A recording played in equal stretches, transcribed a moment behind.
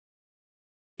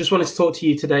Just wanted to talk to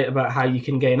you today about how you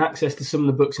can gain access to some of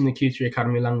the books in the Q3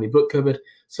 Academy Langley book cupboard,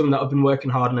 some that I've been working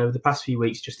hard on over the past few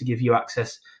weeks just to give you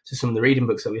access to some of the reading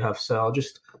books that we have. So I'll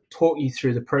just talk you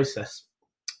through the process.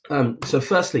 So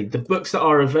firstly, the books that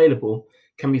are available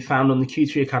can be found on the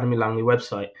Q3 Academy Langley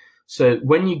website. So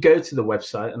when you go to the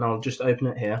website, and I'll just open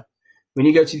it here, when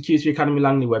you go to the Q3 Academy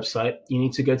Langley website, you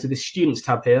need to go to the Students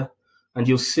tab here, and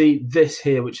you'll see this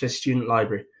here, which says Student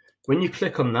Library. When you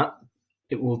click on that,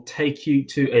 it will take you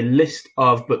to a list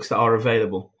of books that are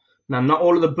available. Now, not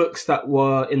all of the books that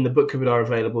were in the book cupboard are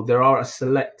available. There are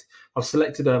I've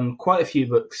selected quite a few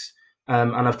books,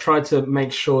 and I've tried to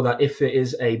make sure that if there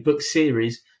is a book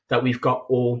series, that we've got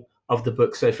all of the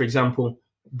books. So, for example,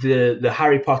 the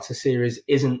Harry Potter series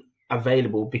isn't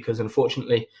available because,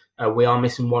 unfortunately, we are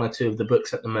missing one or two of the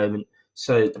books at the moment.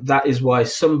 So that is why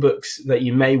some books that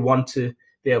you may want to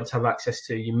be able to have access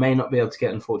to, you may not be able to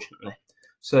get, unfortunately.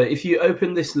 So if you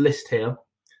open this list here,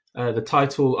 the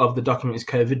title of the document is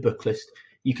COVID Book List.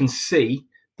 You can see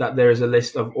that there is a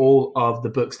list of all of the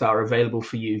books that are available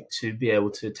for you to be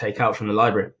able to take out from the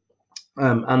library.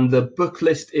 And the book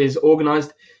list is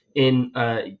organized in,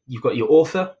 you've got your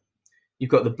author, you've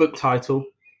got the book title.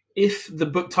 If the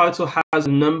book title has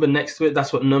a number next to it,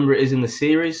 that's what number it is in the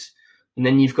series. And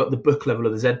then you've got the book level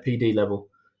or the ZPD level.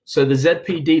 So the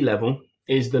ZPD level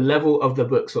is the level of the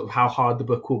book, sort of how hard the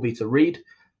book will be to read.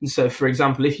 And so, for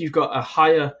example, if you've got a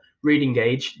higher reading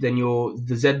gauge, then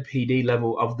the ZPD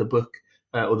level of the book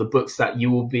or the books that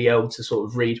you will be able to sort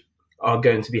of read are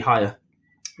going to be higher.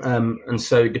 And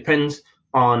so it depends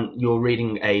on your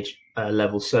reading age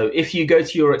level. So if you go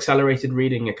to your accelerated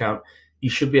reading account, you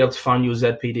should be able to find your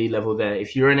ZPD level there.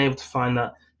 If you're unable to find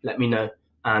that, let me know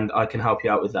and I can help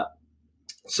you out with that.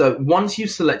 So once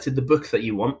you've selected the book that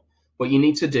you want, what you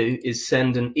need to do is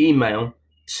send an email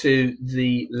to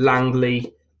the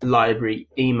Langley Library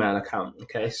email account.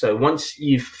 Okay, so once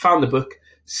you've found the book,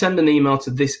 send an email to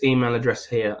this email address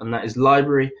here, and that is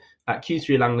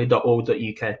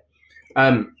library@q3langley.org.uk.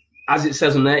 As it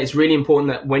says on there, it's really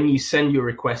important that when you send your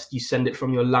request, you send it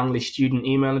from your Langley student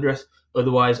email address.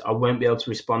 Otherwise, I won't be able to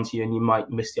respond to you and you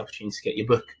might miss the opportunity to get your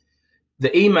book.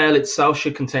 The email itself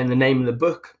should contain the name of the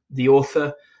book, the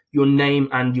author, your name,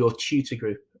 and your tutor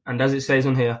group. And as it says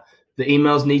on here, the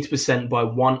emails need to be sent by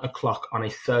 1 o'clock on a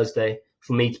Thursday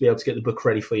for me to be able to get the book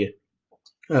ready for you.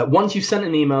 Once you've sent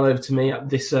an email over to me at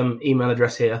this email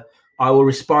address here, I will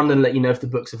respond and let you know if the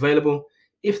book's available.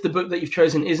 If the book that you've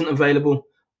chosen isn't available,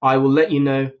 I will let you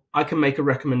know. I can make a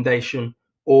recommendation,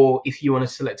 or if you want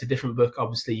to select a different book,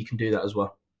 obviously you can do that as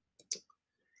well.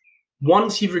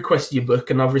 Once you've requested your book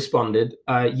and I've responded,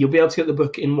 you'll be able to get the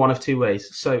book in one of two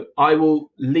ways. So I will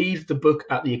leave the book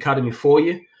at the Academy for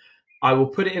you. I will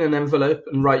put it in an envelope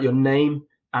and write your name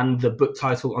and the book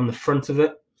title on the front of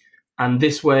it. And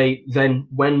this way, then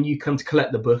when you come to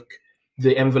collect the book,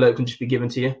 the envelope can just be given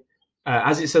to you.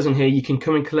 As it says on here, you can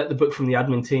come and collect the book from the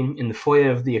admin team in the foyer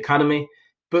of the Academy.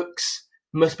 Books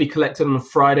must be collected on a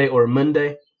Friday or a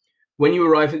Monday. When you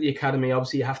arrive at the Academy,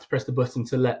 obviously you have to press the button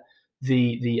to let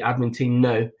the admin team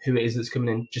know who it is that's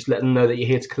coming in. Just let them know that you're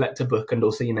here to collect a book and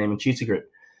also your name and tutor group.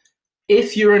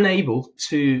 If you're unable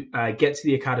to get to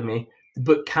the Academy, the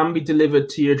book can be delivered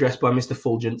to your address by Mr.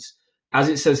 Fulgence. As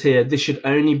it says here, this should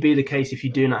only be the case if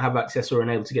you do not have access or are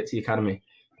unable to get to the Academy.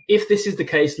 If this is the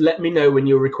case, let me know when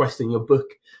you're requesting your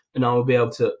book and I will be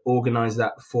able to organize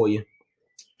that for you.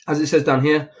 As it says down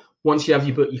here, once you have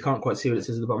your book, you can't quite see what it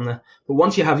says at the bottom there, but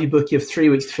once you have your book, you have 3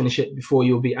 weeks to finish it before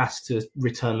you'll be asked to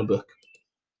return the book.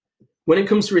 When it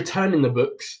comes to returning the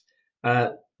books,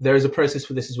 there is a process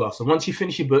for this as well. So once you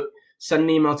finish your book, send an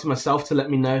email to myself to let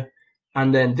me know.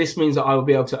 And then this means that I will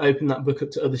be able to open that book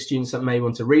up to other students that may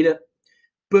want to read it.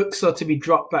 Books are to be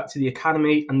dropped back to the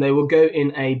Academy and they will go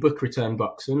in a book return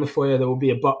box. So in the foyer, there will be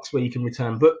a box where you can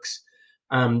return books.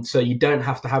 So you don't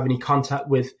have to have any contact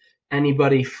with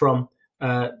anybody from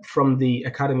the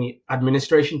Academy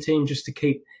administration team just to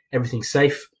keep everything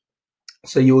safe.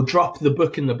 So you'll drop the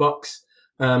book in the box.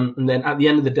 And then at the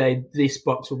end of the day, this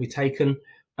box will be taken.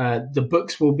 The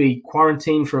books will be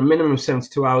quarantined for a minimum of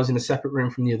 72 hours in a separate room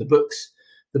from the other books.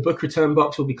 The book return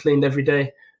box will be cleaned every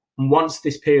day. And once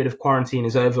this period of quarantine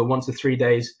is over, once the 3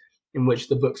 days in which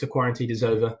the books are quarantined is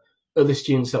over, other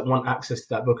students that want access to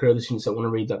that book or other students that want to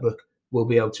read that book will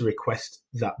be able to request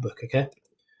that book, okay?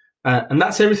 And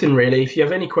that's everything, really. If you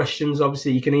have any questions,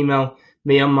 obviously you can email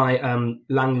me on my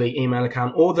Langley email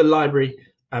account or the library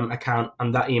account,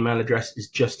 and that email address is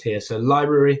just here. So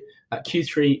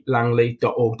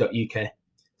library@q3langley.org.uk.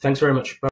 Thanks very much. Bye.